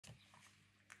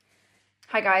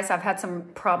Hi guys, I've had some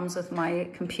problems with my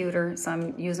computer, so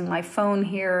I'm using my phone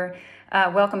here.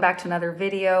 Welcome back to another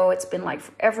video. It's been like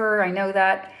forever, I know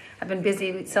that. I've been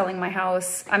busy selling my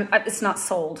house. It's not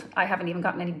sold. I haven't even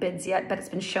gotten any bids yet, but it's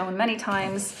been shown many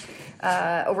times.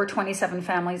 Over 27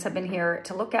 families have been here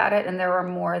to look at it, and there are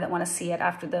more that want to see it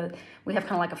after we have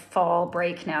kind of like a fall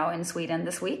break now in Sweden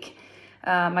this week.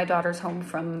 My daughter's home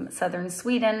from southern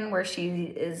Sweden, where she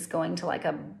is going to like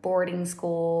a boarding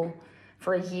school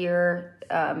for a year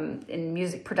in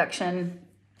music production.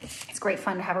 It's great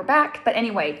fun to have her back. But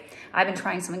anyway, I've been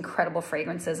trying some incredible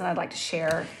fragrances and I'd like to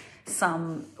share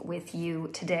some with you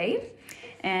today.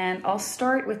 And I'll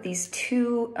start with these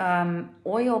two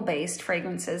oil-based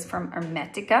fragrances from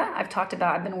Hermetica.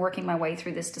 I've been working my way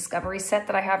through this discovery set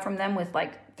that I have from them with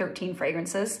like 13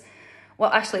 fragrances. Well,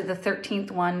 actually the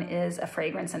 13th one is a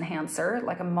fragrance enhancer,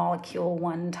 like a molecule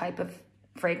one type of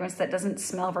fragrance that doesn't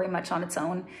smell very much on its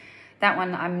own. That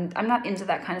one, I'm not into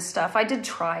that kind of stuff. I did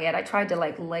try it. I tried to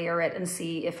like layer it and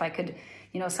see if I could,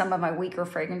 you know, some of my weaker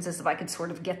fragrances, if I could sort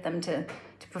of get them to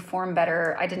perform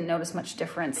better. I didn't notice much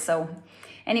difference. So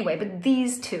anyway, but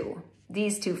these two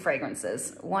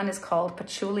fragrances, one is called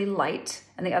Patchoulilight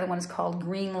and the other one is called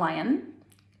Greenlion.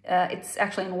 It's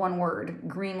actually in one word,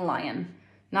 Greenlion,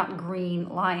 not Green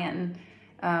Lion.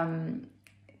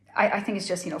 I think it's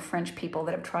just, you know, French people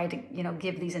that have tried to, you know,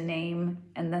 give these a name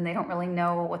and then they don't really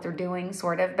know what they're doing,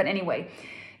 sort of. But anyway,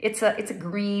 it's a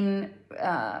green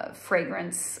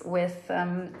fragrance with,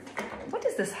 what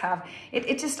does this have?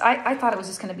 I thought it was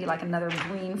just going to be like another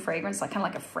green fragrance, like kind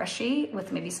of like a freshie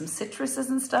with maybe some citruses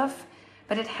and stuff.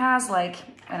 But it has like,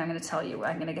 and I'm going to tell you,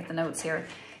 I'm going to get the notes here.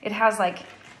 It has like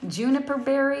juniper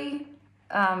berry.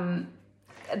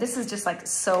 This is just like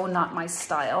so not my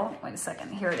style. Wait a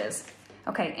second, here it is.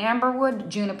 Okay, amberwood,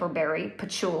 juniper berry,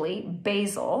 patchouli,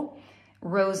 basil,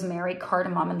 rosemary,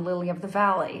 cardamom, and lily of the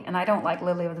valley. And I don't like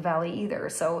lily of the valley either.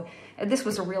 So this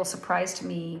was a real surprise to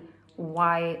me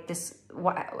how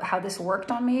this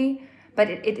worked on me. But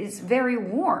it is very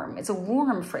warm. It's a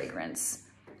warm fragrance.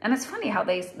 And it's funny how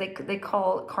they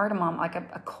call cardamom like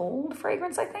a cold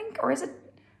fragrance, I think, or is it?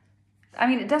 I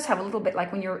mean, it does have a little bit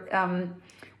like when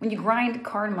you grind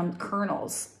cardamom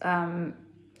kernels.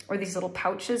 Or these little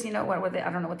pouches, you know, I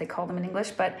don't know what they call them in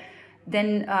English, but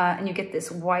then, and you get these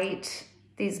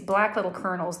black little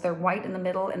kernels, they're white in the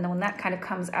middle, and then when that kind of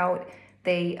comes out,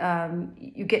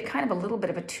 you get kind of a little bit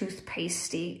of a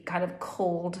toothpastey kind of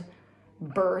cold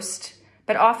burst,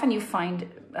 but often you find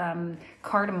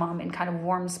cardamom in kind of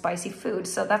warm, spicy food,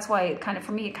 so that's why it kind of,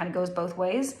 for me, it kind of goes both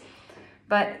ways.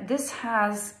 But this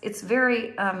it's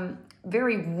very,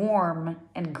 very warm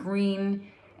and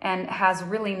green, and has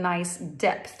really nice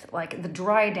depth. Like the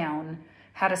dry down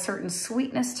had a certain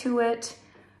sweetness to it,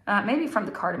 maybe from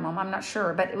the cardamom, I'm not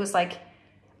sure, but it was like,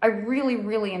 I really,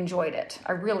 really enjoyed it.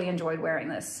 I really enjoyed wearing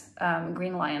this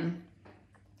Greenlion.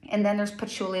 And then there's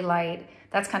Patchoulilight.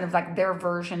 That's kind of like their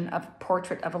version of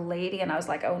Portrait of a Lady. And I was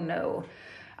like, oh no,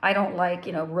 I don't like,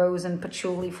 you know, rose and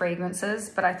patchouli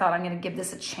fragrances, but I thought I'm gonna give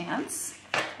this a chance.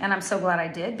 And I'm so glad I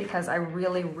did because I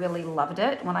really, really loved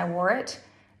it when I wore it.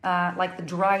 Like the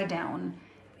dry down,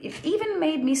 it even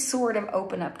made me sort of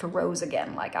open up to rose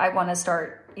again. Like I want to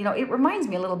start, you know, it reminds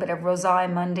me a little bit of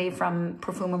Rosé Monday from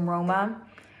Profumum Roma,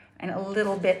 and a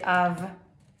little bit of,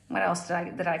 what else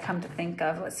did I come to think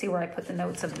of? Let's see where I put the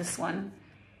notes of this one.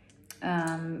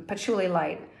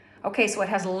 Patchoulilight. Okay, so it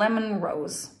has lemon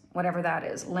rose, whatever that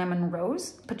is. Lemon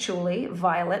rose, patchouli,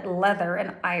 violet, leather,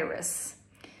 and iris.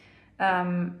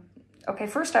 Okay,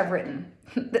 first I've written,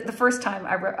 the first time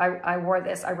I wore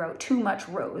this, I wrote too much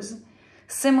rose,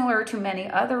 similar to many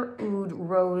other oud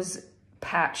rose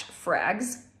patch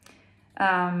frags.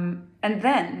 And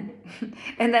then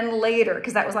later,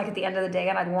 because that was like at the end of the day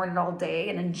and I'd worn it all day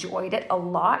and enjoyed it a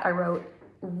lot, I wrote,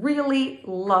 really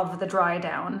love the dry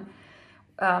down,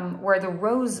 where the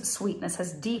rose sweetness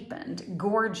has deepened,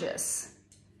 gorgeous.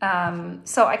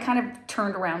 So I kind of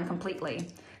turned around completely.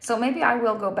 So maybe I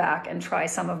will go back and try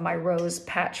some of my rose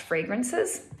patch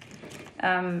fragrances.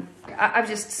 I'm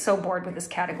just so bored with this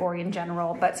category in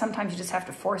general, but sometimes you just have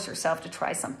to force yourself to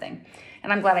try something.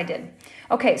 And I'm glad I did.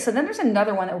 Okay, so then there's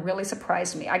another one that really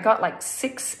surprised me. I got like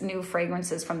 6 new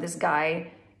fragrances from this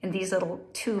guy in these little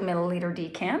 2 milliliter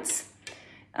decants.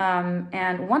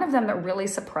 And one of them that really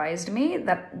surprised me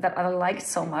that I liked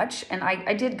so much, and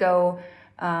I did go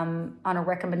on a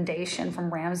recommendation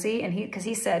from Ramsey, and because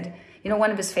he said, you know,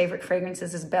 one of his favorite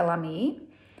fragrances is Bel Ami,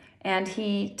 and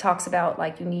he talks about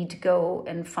like you need to go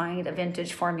and find a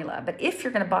vintage formula, but if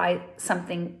you're going to buy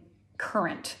something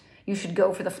current, you should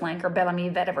go for the flanker Bel Ami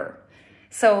Vetiver.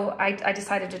 So I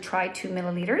decided to try 2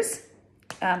 milliliters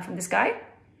from this guy,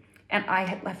 And I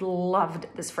have loved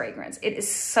this fragrance. It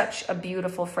is such a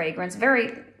beautiful fragrance,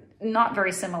 not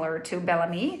very similar to Bel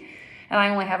Ami. And I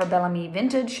only have a Bel Ami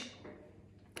vintage,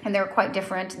 and they're quite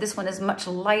different. This one is much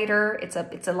lighter. It's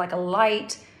like a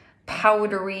light,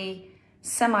 powdery,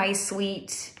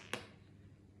 semi-sweet.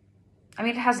 I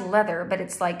mean, it has leather, but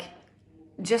it's like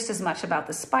just as much about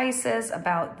the spices,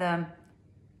 about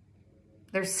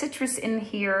there's citrus in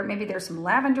here. Maybe there's some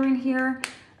lavender in here.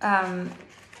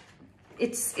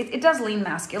 It does lean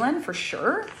masculine for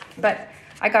sure, but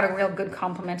I got a real good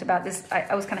compliment about this.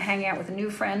 I was kind of hanging out with a new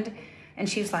friend, and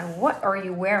she's like, what are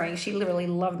you wearing? She literally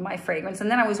loved my fragrance. And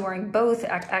then I was wearing both,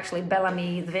 actually, Bel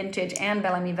Ami the vintage and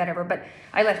Bel Ami Vetiver, but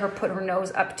I let her put her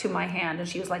nose up to my hand, and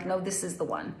she was like, no, this is the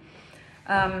one.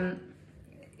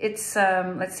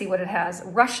 Let's see what it has.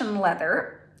 Russian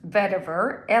leather,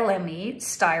 Vetiver, LME,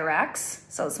 Styrax,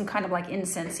 so some kind of like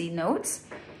incensey notes,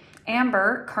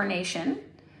 amber, carnation,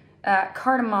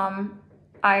 cardamom,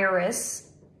 iris,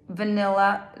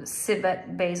 vanilla,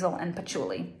 civet, basil, and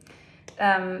patchouli.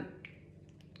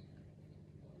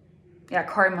 Yeah,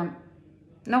 cardamom,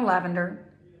 no lavender.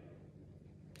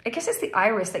 I guess it's the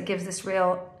iris that gives this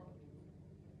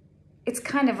it's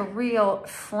kind of a real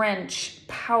French,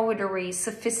 powdery,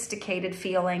 sophisticated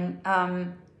feeling.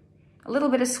 A little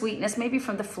bit of sweetness, maybe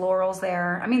from the florals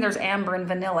there. I mean, there's amber and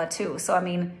vanilla too. So, I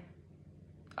mean,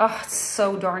 oh, it's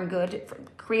so darn good.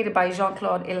 Created by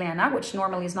Jean-Claude Elena, which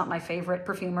normally is not my favorite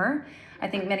perfumer. I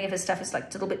think many of his stuff is like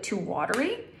a little bit too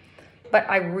watery. But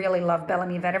I really love Bel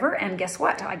Ami Vetiver, and guess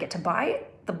what? I get to buy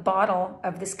the bottle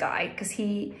of this guy because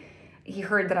he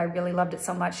heard that I really loved it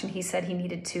so much, and he said he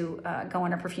needed to go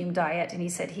on a perfume diet, and he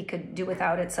said he could do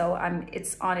without it, so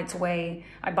it's on its way.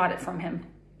 I bought it from him.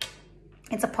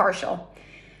 It's a partial.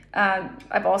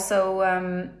 I've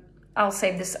also, I'll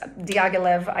save this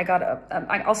Diaghilev.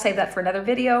 I'll save that for another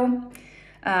video.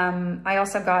 I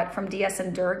also got from DS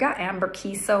and Durga, Amber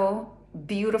Kiso.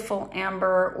 Beautiful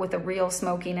amber with a real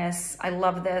smokiness. I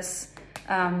love this.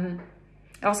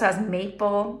 It also has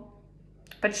maple,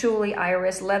 patchouli,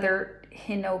 iris, leather,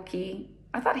 hinoki.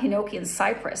 I thought hinoki and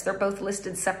cypress, they're both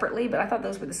listed separately, but I thought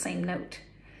those were the same note.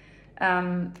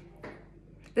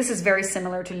 This is very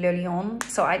similar to Le Lion,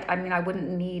 so I mean, I wouldn't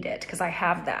need it because I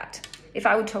have that. If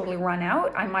I would totally run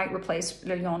out, I might replace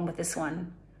Le Lion with this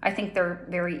one. I think they're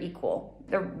very equal.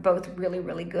 They're both really,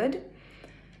 really good.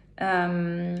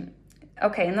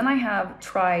 Okay, and then I have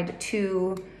tried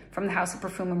two from the House of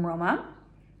Profumum Roma,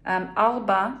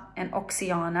 Alba and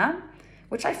Oxiana,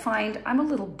 which I find I'm a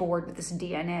little bored with this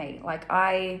DNA. Like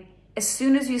as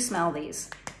soon as you smell these,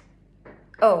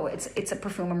 oh, it's a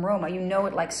Profumum Roma. You know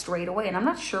it like straight away, and I'm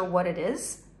not sure what it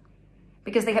is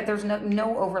because there's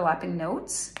no overlapping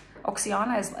notes.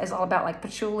 Oxiana is all about like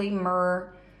patchouli,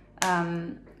 myrrh,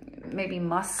 maybe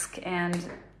musk and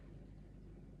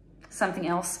something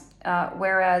else,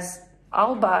 whereas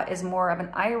Alba is more of an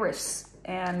iris,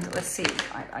 and let's see,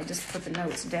 I just put the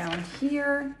notes down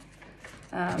here.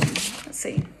 Let's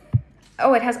see.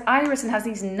 Oh, it has iris and has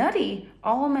these nutty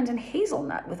almond and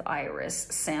hazelnut with iris,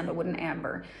 sandalwood, and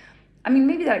amber. I mean,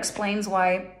 maybe that explains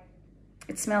why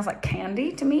it smells like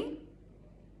candy to me.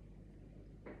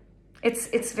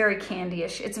 It's very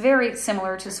candy-ish. It's very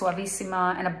similar to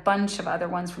Suavissima and a bunch of other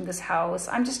ones from this house.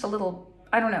 I'm just a little,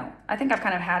 I don't know. I think I've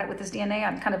kind of had it with this DNA.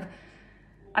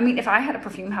 I mean, if I had a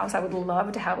perfume house, I would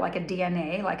love to have like a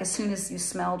DNA. Like as soon as you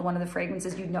smelled one of the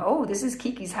fragrances, you'd know, oh, this is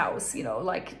Kiki's house, you know,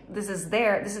 like this is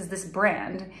this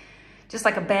brand. Just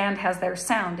like a band has their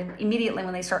sound, and immediately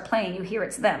when they start playing, you hear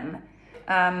it's them.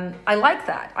 I like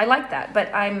that,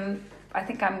 but I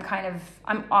think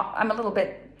I'm a little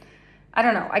bit, I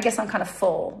don't know, I guess I'm kind of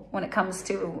full when it comes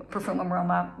to Profumum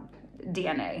Roma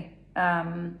DNA.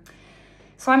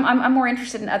 So I'm more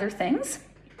interested in other things.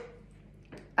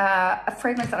 A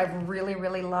fragrance that I've really,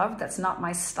 really loved that's not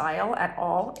my style at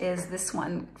all is this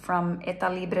one from Etat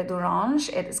Libre d'Orange.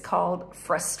 It is called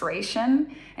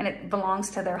Frustration, and it belongs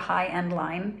to their high-end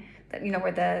line that, you know,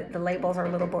 where the labels are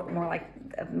a little bit more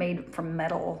like made from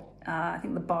metal. I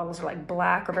think the bottles are like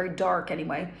black or very dark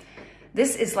anyway.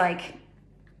 This is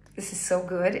so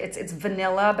good. It's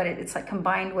vanilla, but it's like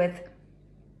combined with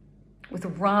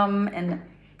rum and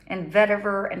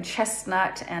vetiver and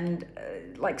chestnut and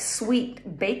like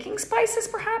sweet baking spices,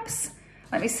 perhaps.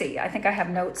 Let me see. I think I have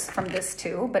notes from this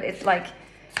too, but it's like,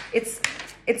 it's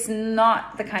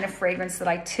not the kind of fragrance that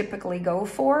I typically go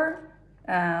for.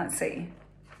 Let's see.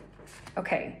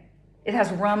 Okay. It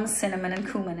has rum, cinnamon, and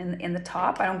cumin in the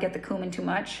top. I don't get the cumin too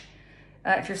much.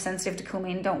 If you're sensitive to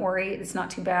cumin, don't worry. It's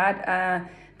not too bad.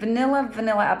 Vanilla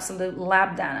Absolute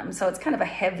Labdanum. So it's kind of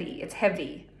it's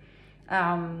heavy.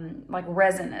 like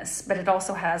resinous, but it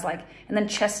also has like, and then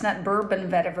chestnut bourbon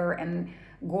vetiver and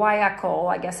guaiacol,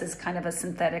 I guess is kind of a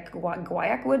synthetic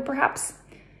guaiac wood perhaps.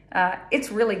 It's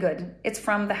really good. It's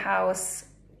from the house,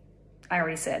 I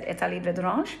already said, Etat Libre.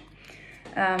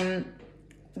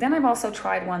 Then I've also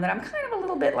tried one that I'm kind of a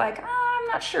little bit like, I'm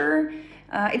not sure.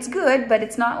 It's good, but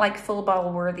it's not like full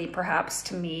bottle worthy perhaps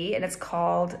to me. And it's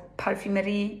called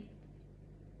Parfumerie.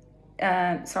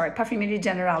 Parfumerie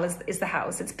Generale is the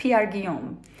house. It's Pierre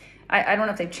Guilllaume. I don't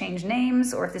know if they've changed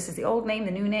names or if this is the old name,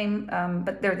 the new name,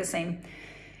 but they're the same.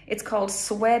 It's called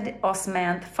Suede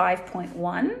Osmanthe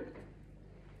 5.1.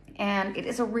 And it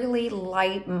is a really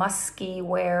light, musky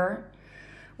wear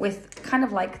with kind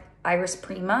of like Iris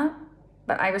Prima.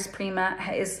 But Iris Prima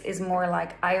is more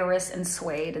like iris and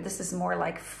suede. This is more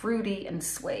like fruity and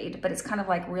suede, but it's kind of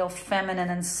like real feminine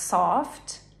and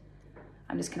soft.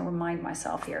 I'm just gonna remind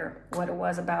myself here what it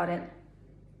was about it.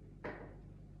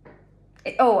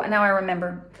 Oh, now I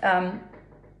remember.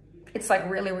 It's like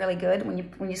really, really good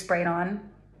when you spray it on,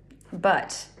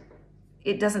 but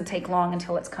it doesn't take long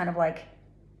until it's kind of like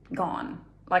gone.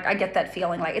 Like I get that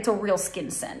feeling like it's a real skin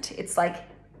scent. It's like,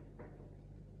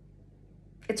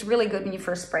 it's really good when you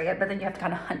first spray it, but then you have to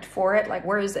kind of hunt for it. Like,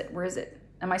 where is it? Where is it?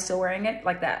 Am I still wearing it?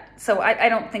 Like that. So I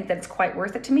don't think that it's quite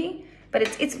worth it to me, but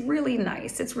it's really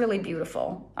nice. It's really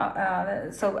beautiful.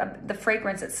 The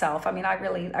fragrance itself, I mean, I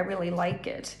really like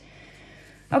it.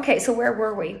 Okay, so where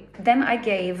were we? Then I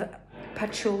gave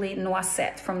Patchouli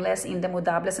Noisette from Les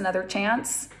Indemodables another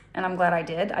chance, and I'm glad I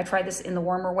did. I tried this in the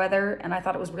warmer weather, and I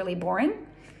thought it was really boring.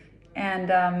 And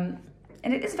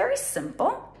it is very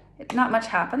simple. Not much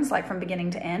happens like from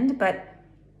beginning to end, but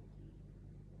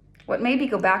what made me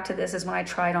go back to this is when I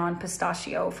tried on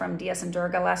Pistachio from DS and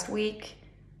Durga last week.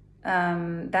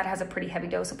 That has a pretty heavy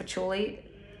dose of patchouli.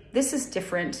 This is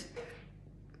different.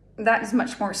 That is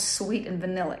much more sweet and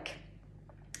vanillic.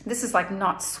 This is like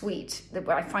not sweet.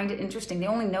 I find it interesting. The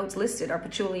only notes listed are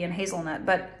patchouli and hazelnut,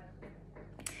 but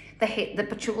the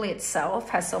patchouli itself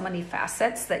has so many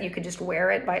facets that you could just wear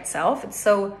it by itself. It's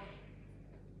so,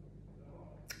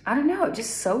 I don't know,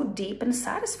 just so deep and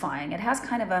satisfying. It has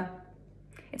kind of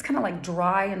it's kind of like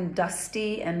dry and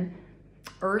dusty and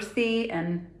earthy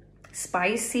and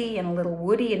spicy and a little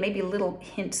woody and maybe a little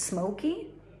hint smoky.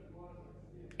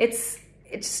 It's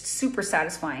super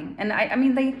satisfying. And I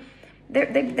mean,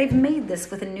 they've made this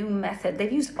with a new method.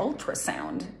 They've used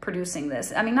ultrasound producing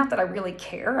this. I mean, not that I really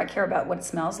care. I care about what it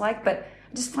smells like, but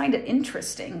I just find it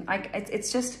interesting.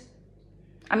 It's just,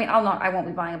 I mean, I won't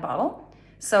be buying a bottle.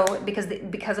 So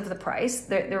because of the price,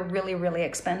 they're really, really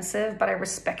expensive, but I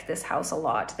respect this house a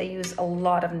lot. They use a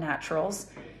lot of naturals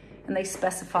and they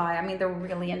specify, I mean, they're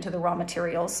really into the raw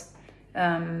materials.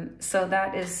 So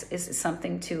that is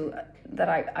something that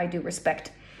I do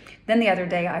respect. Then the other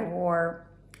day I wore,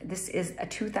 this is a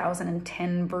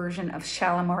 2010 version of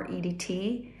Shalimar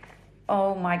EDT.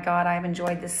 Oh my God, I've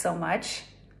enjoyed this so much.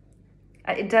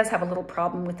 It does have a little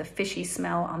problem with the fishy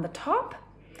smell on the top.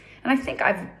 And I think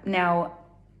I've now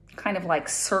kind of like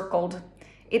circled.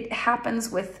 It happens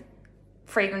with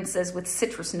fragrances with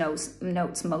citrus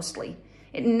notes mostly.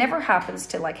 It never happens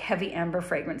to like heavy amber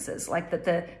fragrances, like that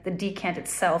the decant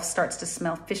itself starts to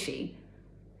smell fishy.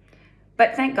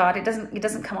 But thank God it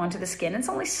doesn't come onto the skin. It's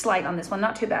only slight on this one,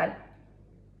 not too bad.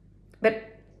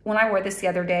 But when I wore this the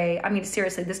other day, I mean,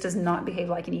 seriously, this does not behave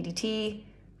like an EDT.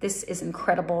 This is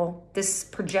incredible. This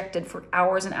projected for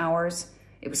hours and hours.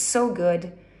 It was so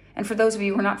good. And for those of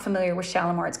you who are not familiar with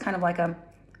Shalimar, it's kind of like an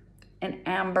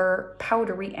amber,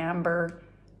 powdery amber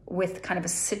with kind of a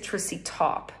citrusy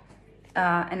top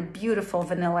and a beautiful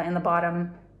vanilla in the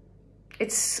bottom.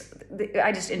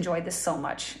 I just enjoyed this so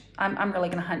much. I'm really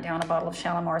going to hunt down a bottle of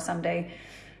Shalimar someday.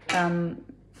 I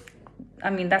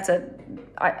mean,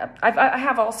 I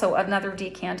have also another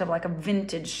decant of like a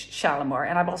vintage Shalimar,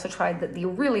 and I've also tried the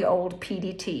really old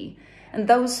PDT. And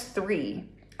those three,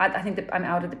 I think that I'm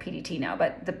out of the PDT now,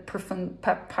 but the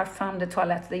Parfum de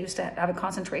Toilette, they used to have a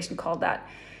concentration called that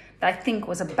I think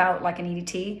was about like an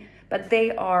EDT, but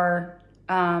they're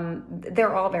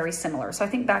all very similar. So I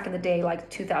think back in the day, like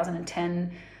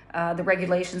 2010, the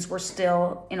regulations were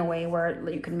still in a way where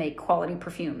you can make quality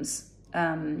perfumes.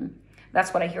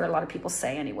 That's what I hear a lot of people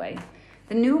say anyway.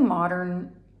 The new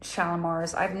modern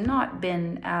Shalimars, I've not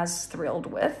been as thrilled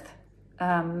with.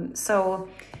 I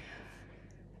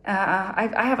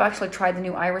have actually tried the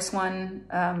new Iris one.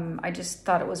 I just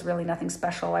thought it was really nothing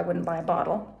special. I wouldn't buy a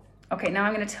bottle. Okay, now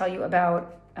I'm going to tell you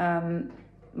about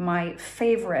my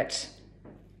favorite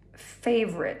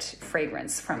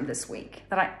fragrance from this week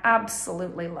that I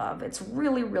absolutely love. It's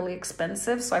really, really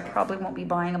expensive, so I probably won't be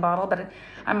buying a bottle, but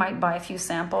I might buy a few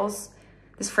samples.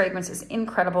 This fragrance is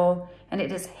incredible, and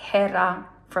it is Hera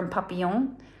from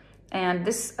Papillon. And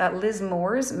this Liz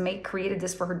Moores created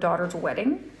this for her daughter's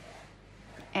wedding.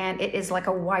 And it is like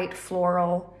a white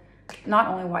floral, not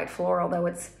only white floral though,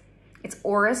 it's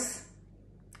orris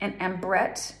and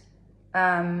ambrette.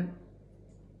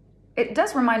 It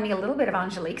does remind me a little bit of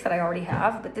Angelique that I already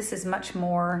have, but this is much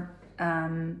more,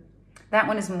 that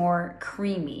one is more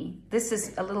creamy. This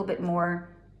is a little bit more,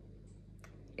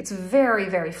 it's very,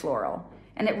 very floral.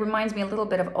 And it reminds me a little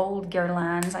bit of old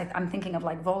Guerlains. I'm thinking of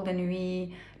like Vol de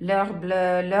Nuit, L'Heure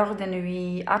Bleue, L'Heure de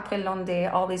Nuit, Apres L'Onde,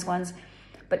 all these ones.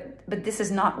 But this is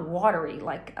not watery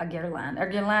like a Guerlain. A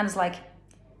Guerlain is like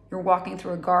you're walking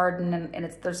through a garden and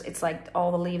it's like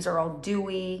all the leaves are all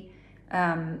dewy.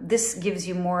 This gives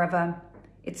you more of a,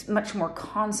 it's much more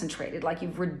concentrated, like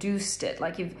you've reduced it,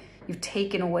 like you've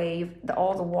taken away,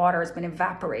 all the water has been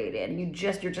evaporated, and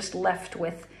you're just left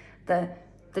with the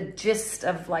gist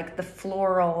of like the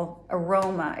floral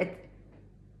aroma.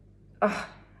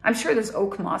 I'm sure there's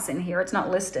oak moss in here. It's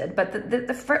not listed, but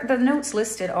the notes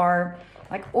listed are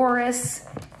like orris.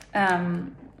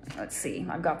 Let's see,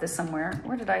 I've got this somewhere.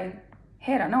 Where did I?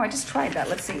 Hera. No, I just tried that.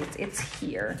 Let's see, it's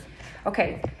here.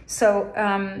 Okay,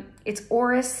 so it's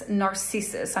orris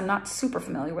narcissus. I'm not super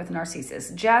familiar with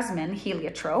narcissus. Jasmine,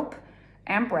 heliotrope,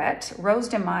 ambrette, rose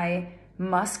de mai,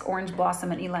 musk, orange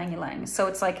blossom, and ylang ylang. So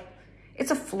it's like, it's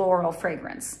a floral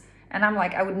fragrance. And I'm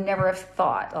like, I would never have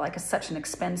thought like such an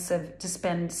expensive to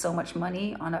spend so much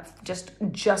money on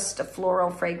just a floral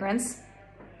fragrance.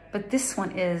 But this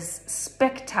one is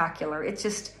spectacular. It's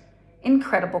just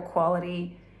incredible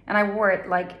quality. And I wore it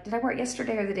like, did I wear it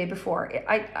yesterday or the day before?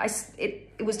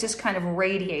 It was just kind of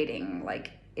radiating.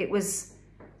 Like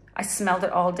I smelled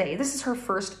it all day. This is her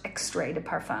first extrait de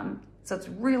parfum. So it's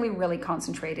really, really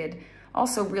concentrated.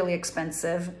 Also really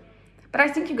expensive. But I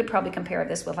think you could probably compare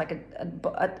this with like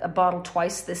a bottle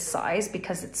twice this size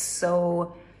because it's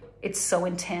so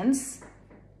intense.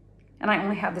 And I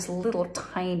only have this little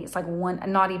tiny, it's like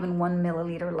not even 1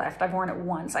 milliliter left. I've worn it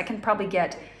once. I can probably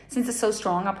get, since it's so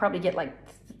strong, I'll probably get like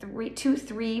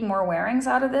 3 more wearings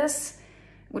out of this,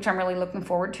 which I'm really looking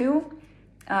forward to.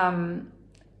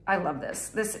 I love this.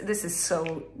 This is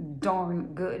so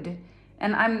darn good.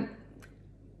 And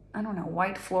I don't know,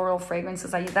 white floral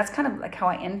fragrances. That's kind of like how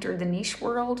I entered the niche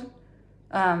world.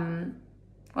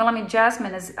 Well, I mean,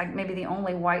 jasmine is maybe the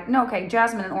only white. No, okay,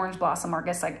 jasmine and orange blossom are, I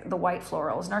guess, like the white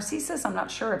florals. Narcissus, I'm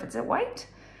not sure if it's white.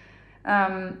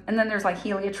 And then there's like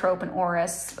heliotrope and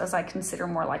orris, as I consider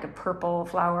more like a purple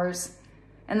flowers.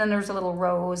 And then there's a little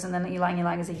rose, and then ylang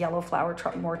ylang is a yellow flower,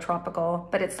 more tropical.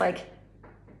 But it's like,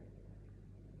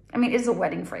 I mean, it is a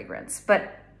wedding fragrance,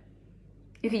 but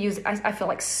you could use, I feel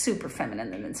like super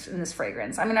feminine in this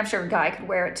fragrance. I mean, I'm sure a guy could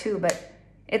wear it too, but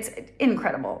it's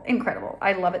incredible, incredible.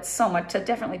 I love it so much. So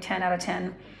definitely 10 out of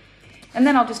 10. And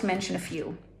then I'll just mention a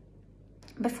few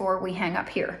before we hang up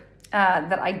here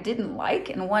that I didn't like.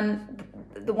 And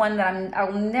the one that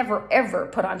I'll never ever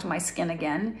put onto my skin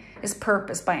again is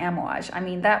Purpose by Amouage. I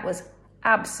mean, that was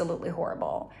absolutely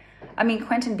horrible. I mean,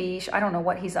 Quentin Biche, I don't know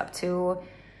what he's up to.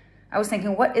 I was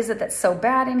thinking, what is it that's so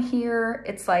bad in here?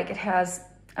 It's like it has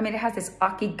this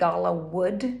Akigala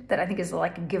wood that I think is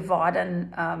like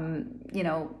Givaudan, you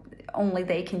know, only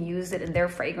they can use it in their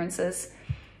fragrances.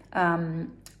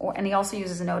 And he also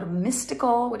uses a note of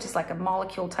mystical, which is like a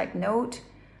molecule type note.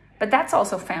 But that's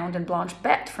also found in Blanche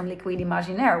Bête from Liquide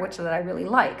Imaginaire, which that I really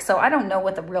like. So I don't know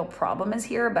what the real problem is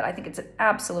here, but I think it's an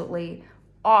absolutely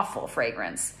awful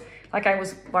fragrance. Like I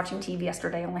was watching TV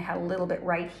yesterday, I only had a little bit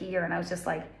right here, and I was just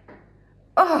like,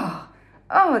 oh,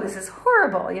 this is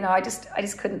horrible. You know, I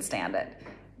just couldn't stand it.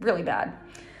 Really bad.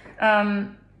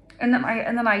 And then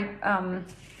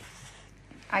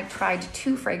I tried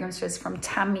 2 fragrances from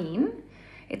Thameen.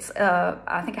 It's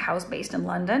I think a house based in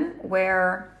London,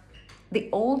 where the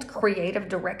old creative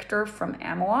director from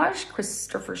Amouage,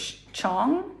 Christopher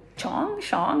Chong,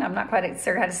 I'm not quite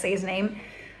sure how to say his name,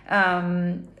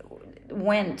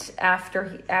 went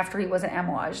after he was at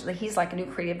Amouage. He's like a new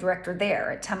creative director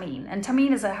there at Thameen. And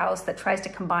Thameen is a house that tries to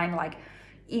combine like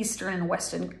Eastern and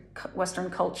Western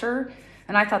culture.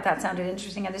 And I thought that sounded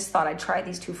interesting. I just thought I'd try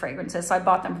these 2 fragrances. So I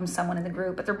bought them from someone in the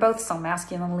group, but they're both so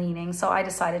masculine leaning. So I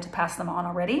decided to pass them on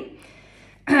already.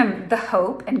 The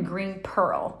Hope and Green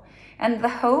Pearl. And the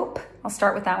Hope, I'll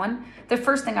start with that one. The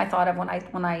first thing I thought of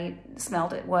when I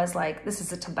smelled it was like, this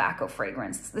is a tobacco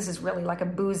fragrance. This is really like a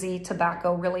boozy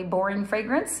tobacco, really boring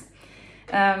fragrance.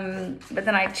 But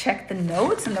then I checked the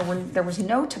notes, and there was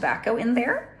no tobacco in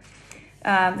there.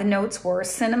 The notes were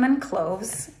cinnamon,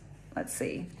 cloves. Let's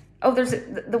see. Oh,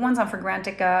 the ones on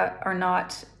Fragrantica are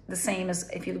not the same as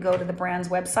if you go to the brand's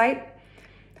website.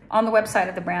 On the website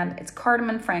of the brand, it's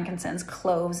cardamom, frankincense,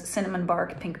 cloves, cinnamon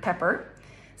bark, pink pepper.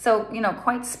 So, you know,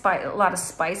 quite a lot of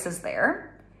spices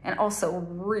there, and also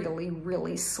really,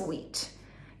 really sweet.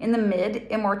 In the mid,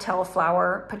 immortelle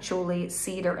flower, patchouli,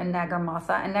 cedar, and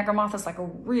nagarmotha. And nagarmotha is like a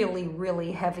really,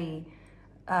 really heavy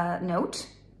note,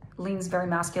 leans very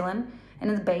masculine. And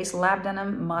in the base,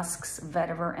 labdanum, musks,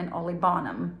 vetiver, and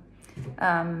olibanum.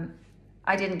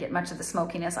 I didn't get much of the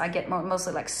smokiness. I get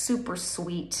mostly like super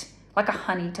sweet, like a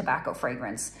honey tobacco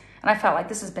fragrance. And I felt like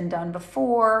this has been done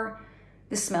before.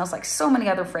 This smells like so many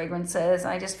other fragrances.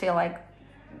 I just feel like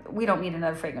we don't need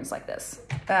another fragrance like this.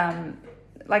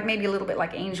 Like maybe a little bit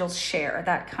like Angel's Share,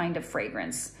 that kind of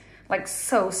fragrance. Like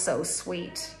so so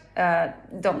sweet.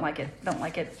 Don't like it, don't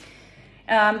like it.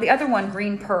 The other one,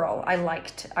 Green Pearl, I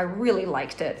liked. I really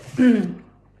liked it.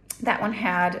 That one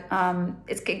had,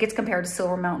 it gets compared to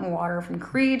Silver Mountain Water from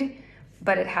Creed,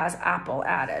 but it has apple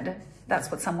added. That's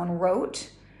what someone wrote.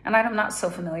 And I'm not so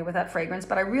familiar with that fragrance,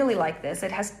 but I really like this.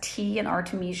 It has tea and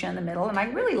artemisia in the middle, and I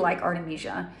really like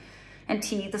artemisia and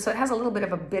tea. So it has a little bit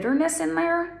of a bitterness in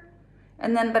there.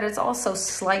 And then, but it's also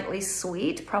slightly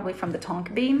sweet, probably from the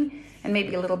tonka bean, and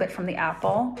maybe a little bit from the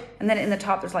apple. And then in the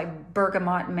top, there's like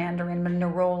bergamot, mandarin,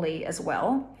 neroli as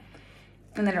well.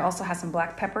 And then it also has some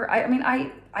black pepper. I mean,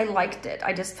 I liked it.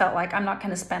 I just felt like I'm not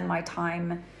gonna spend my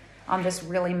time on this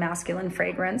really masculine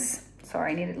fragrance.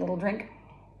 Sorry, I needed a little drink.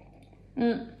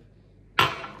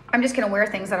 I'm just gonna wear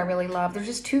things that I really love. There's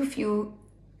just too few,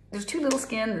 there's too little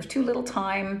skin, there's too little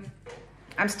time.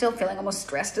 I'm still feeling almost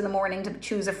stressed in the morning to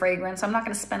choose a fragrance. I'm not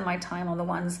gonna spend my time on the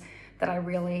ones that I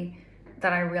really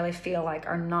feel like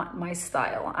are not my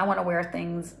style. I wanna wear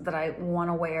things that I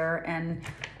wanna wear, and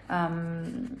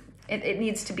it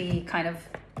needs to be kind of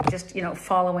just, you know,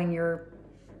 following your,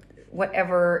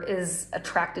 whatever is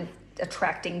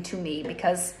attracting to me,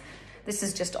 because this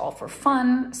is just all for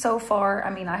fun so far.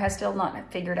 I mean, I have still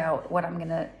not figured out what I'm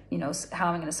gonna, you know,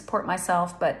 how I'm gonna support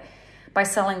myself, but by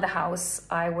selling the house,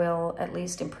 I will at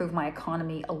least improve my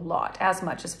economy a lot, as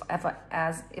much as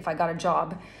if I got a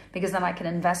job, because then I can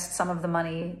invest some of the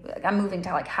money. I'm moving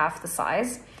to like half the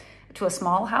size, to a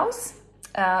small house,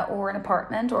 or an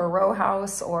apartment or a row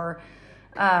house, or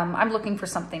I'm looking for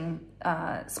something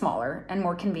smaller and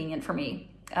more convenient for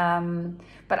me.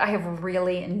 But I have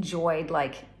really enjoyed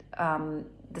like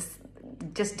this,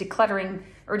 just decluttering,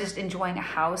 or just enjoying a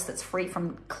house that's free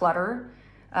from clutter.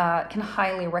 Can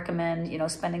highly recommend, you know,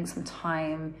 spending some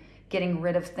time getting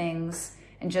rid of things,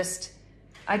 and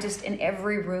I just in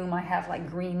every room I have like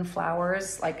green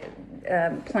flowers, like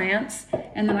plants,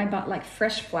 and then I bought like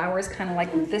fresh flowers, kind of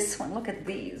like this one. Look at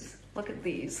these. Look at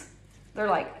these.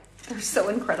 They're so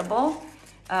incredible.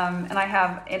 And I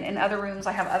have in other rooms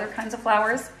I have other kinds of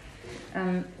flowers.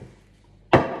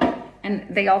 And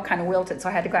they all kind of wilted, so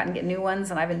I had to go out and get new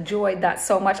ones, and I've enjoyed that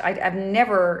so much. I've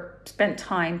never spent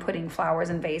time putting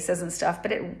flowers in vases and stuff,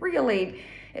 but it really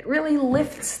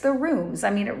lifts the rooms.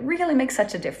 I mean, it really makes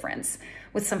such a difference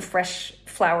with some fresh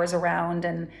flowers around.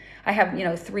 And I have, you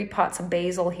know, 3 pots of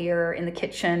basil here in the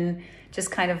kitchen,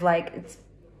 just kind of like,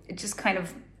 it just kind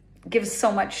of gives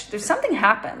so much, there's something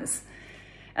happens.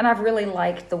 And I've really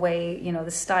liked the way, you know, the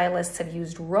stylists have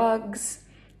used rugs,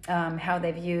 how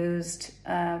they've used,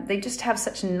 they just have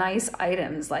such nice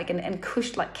items, like, and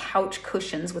like couch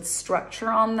cushions with structure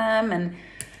on them, and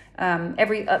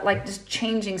like just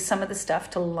changing some of the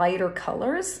stuff to lighter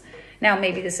colors. Now,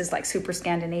 maybe this is like super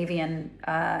Scandinavian,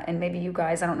 and maybe you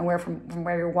guys, I don't know from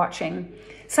where you're watching.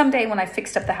 Someday when I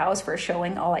fixed up the house for a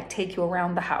showing, I'll like take you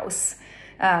around the house,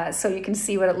 so you can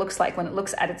see what it looks like when it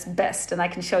looks at its best, and I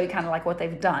can show you kind of like what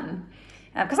they've done.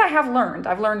 Because I've learned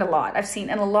a lot. I've seen,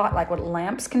 and a lot, like what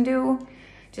lamps can do,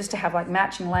 just to have like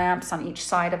matching lamps on each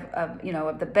side of you know,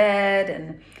 of the bed,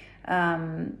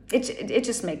 and it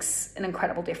just makes an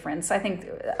incredible difference. I think,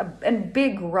 and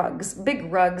big rugs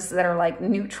that are like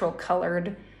neutral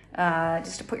colored,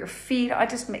 just to put your feet. It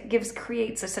just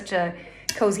creates such a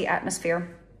cozy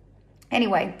atmosphere.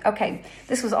 Anyway, okay,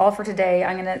 this was all for today.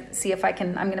 I'm gonna see if I'm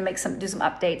gonna do some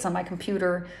updates on my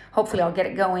computer. Hopefully I'll get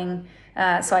it going,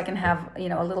 so I can have, you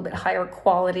know, a little bit higher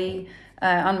quality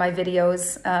on my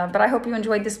videos. But I hope you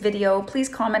enjoyed this video. Please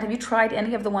comment, have you tried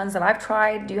any of the ones that I've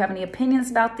tried? Do you have any opinions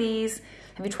about these?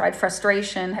 Have you tried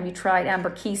Frustration? Have you tried Amber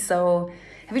Kiso?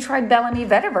 Have you tried Bellamy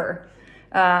Vetiver?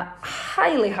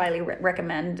 Highly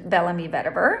recommend Bellamy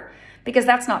Vetiver, because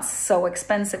that's not so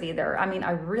expensive either. I mean,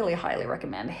 I really highly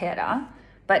recommend Hera,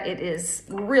 but it is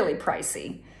really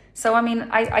pricey. So, I mean,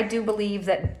 I do believe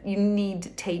that you need to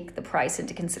take the price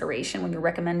into consideration when you're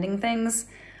recommending things.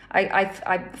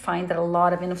 I find that a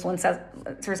lot of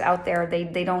influencers out there,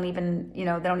 they don't even, you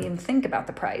know, they don't even think about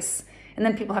the price. And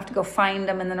then people have to go find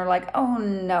them, and then they're like, oh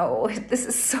no, this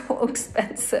is so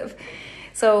expensive.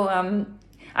 So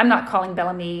I'm not calling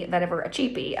Bellamy Vetiver a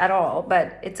cheapie at all,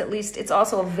 but it's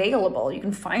also available. You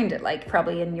can find it like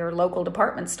probably in your local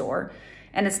department store,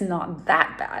 and it's not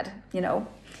that bad, you know.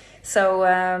 So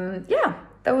yeah,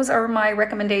 those are my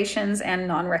recommendations and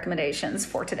non-recommendations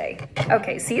for today.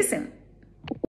 Okay, see you soon.